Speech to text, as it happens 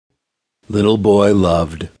Little Boy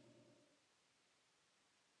Loved.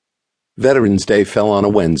 Veterans Day fell on a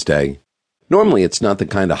Wednesday. Normally it's not the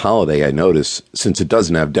kind of holiday I notice, since it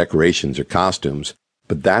doesn't have decorations or costumes,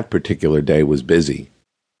 but that particular day was busy.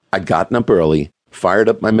 I'd gotten up early, fired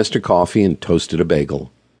up my Mr. Coffee, and toasted a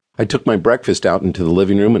bagel. I took my breakfast out into the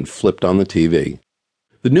living room and flipped on the TV.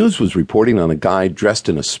 The news was reporting on a guy dressed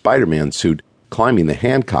in a Spider-Man suit climbing the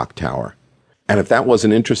Hancock Tower. And if that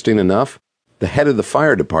wasn't interesting enough, the head of the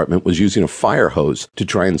fire department was using a fire hose to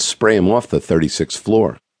try and spray him off the 36th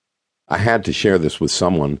floor. I had to share this with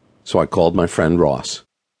someone, so I called my friend Ross.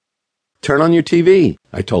 "Turn on your TV,"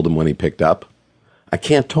 I told him when he picked up. "I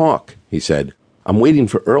can't talk," he said. "I'm waiting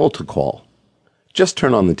for Earl to call." "Just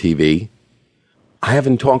turn on the TV." "I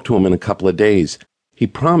haven't talked to him in a couple of days. He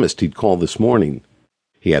promised he'd call this morning."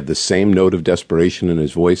 He had the same note of desperation in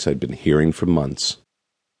his voice I'd been hearing for months.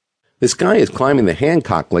 "This guy is climbing the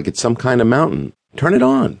Hancock like it's some kind of mountain. Turn it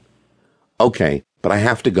on." "Okay, but I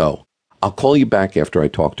have to go. I'll call you back after I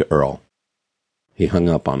talk to Earl." He hung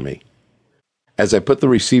up on me. As I put the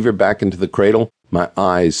receiver back into the cradle, my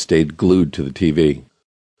eyes stayed glued to the TV.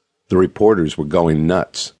 The reporters were going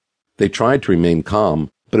nuts. They tried to remain calm,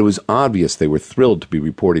 but it was obvious they were thrilled to be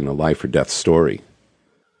reporting a life-or-death story.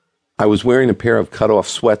 I was wearing a pair of cut-off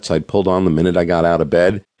sweats I'd pulled on the minute I got out of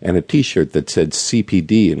bed, and a T-shirt that said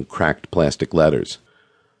CPD in cracked plastic letters.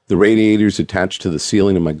 The radiators attached to the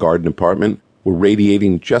ceiling of my garden apartment were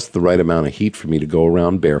radiating just the right amount of heat for me to go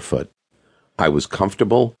around barefoot. I was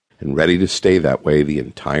comfortable and ready to stay that way the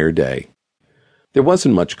entire day. There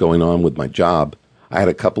wasn't much going on with my job. I had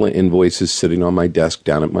a couple of invoices sitting on my desk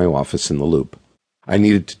down at my office in the Loop. I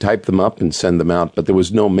needed to type them up and send them out, but there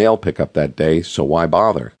was no mail pickup that day, so why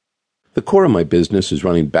bother? The core of my business is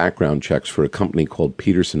running background checks for a company called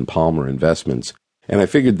Peterson Palmer Investments, and I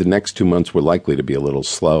figured the next 2 months were likely to be a little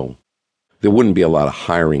slow. There wouldn't be a lot of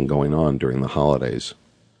hiring going on during the holidays.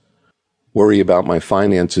 Worry about my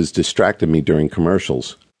finances distracted me during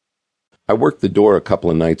commercials. I worked the door a couple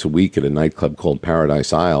of nights a week at a nightclub called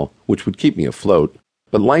Paradise Isle, which would keep me afloat,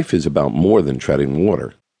 but life is about more than treading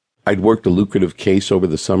water. I'd worked a lucrative case over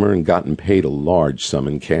the summer and gotten paid a large sum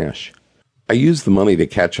in cash. I used the money to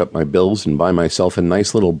catch up my bills and buy myself a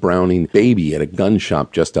nice little Browning baby at a gun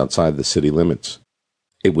shop just outside the city limits.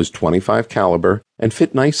 It was .25 caliber and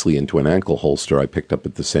fit nicely into an ankle holster I picked up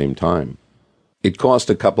at the same time. It cost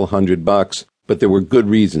a couple $100, but there were good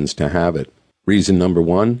reasons to have it. Reason number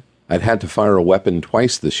one, I'd had to fire a weapon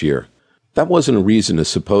twice this year. That wasn't a reason to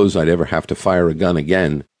suppose I'd ever have to fire a gun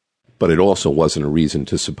again, but it also wasn't a reason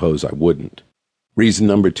to suppose I wouldn't. Reason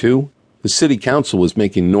number two, the city council was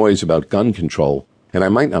making noise about gun control, and I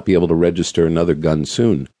might not be able to register another gun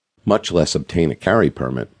soon, much less obtain a carry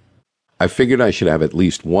permit. I figured I should have at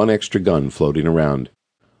least one extra gun floating around.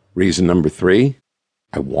 Reason number three,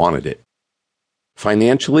 I wanted it.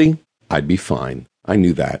 Financially, I'd be fine. I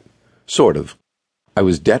knew that. Sort of. I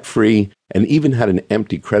was debt-free and even had an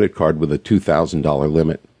empty credit card with a $2,000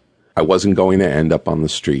 limit. I wasn't going to end up on the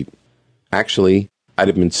street. Actually, I'd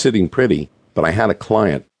have been sitting pretty, but I had a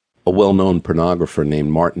client, a well-known pornographer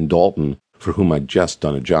named Martin Dalton, for whom I'd just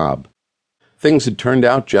done a job. Things had turned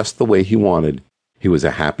out just the way he wanted. He was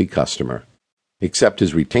a happy customer. Except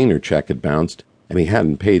his retainer check had bounced, and he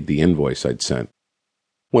hadn't paid the invoice I'd sent.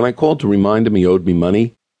 When I called to remind him he owed me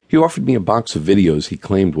money, he offered me a box of videos he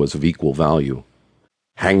claimed was of equal value.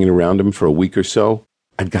 Hanging around him for a week or so,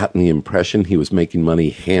 I'd gotten the impression he was making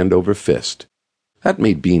money hand over fist. That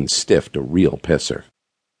made being stiffed a real pisser.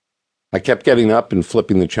 I kept getting up and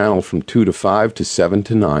flipping the channel from 2 to 5 to 7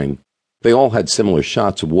 to 9. They all had similar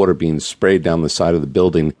shots of water being sprayed down the side of the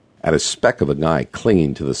building at a speck of a guy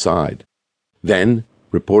clinging to the side. Then,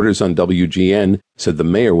 reporters on WGN said the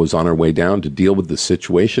mayor was on her way down to deal with the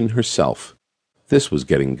situation herself. This was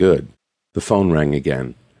getting good. The phone rang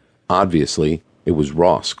again. Obviously, it was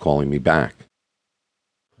Ross calling me back.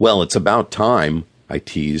 "Well, it's about time," I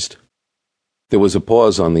teased. There was a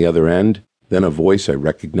pause on the other end. Then a voice I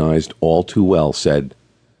recognized all too well said,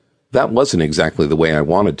 "That wasn't exactly the way I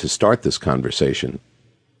wanted to start this conversation."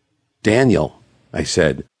 "Daniel," I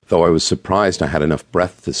said, though I was surprised I had enough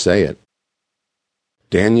breath to say it.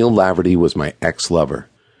 Daniel Laverty was my ex-lover.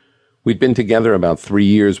 We'd been together about 3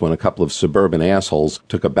 years when a couple of suburban assholes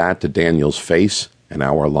took a bat to Daniel's face and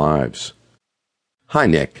our lives. "Hi,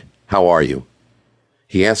 Nick. How are you?"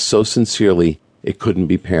 He asked so sincerely it couldn't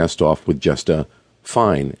be passed off with just a,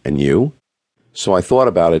 "Fine, and you?" So I thought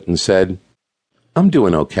about it and said, "I'm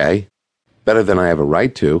doing okay. Better than I have a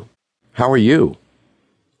right to. How are you?"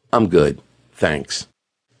 "I'm good, thanks."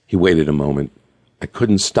 He waited a moment. I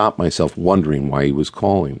couldn't stop myself wondering why he was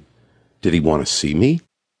calling. Did he want to see me?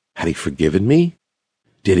 Had he forgiven me?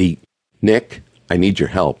 Did he... "Nick, I need your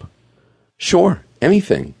help." "Sure,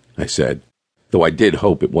 anything," I said, though I did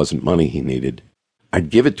hope it wasn't money he needed. I'd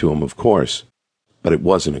give it to him, of course, but it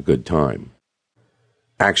wasn't a good time.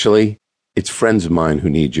 "Actually, it's friends of mine who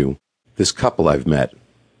need you. This couple I've met."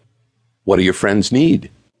 "What do your friends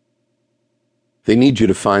need?" "They need you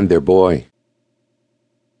to find their boy.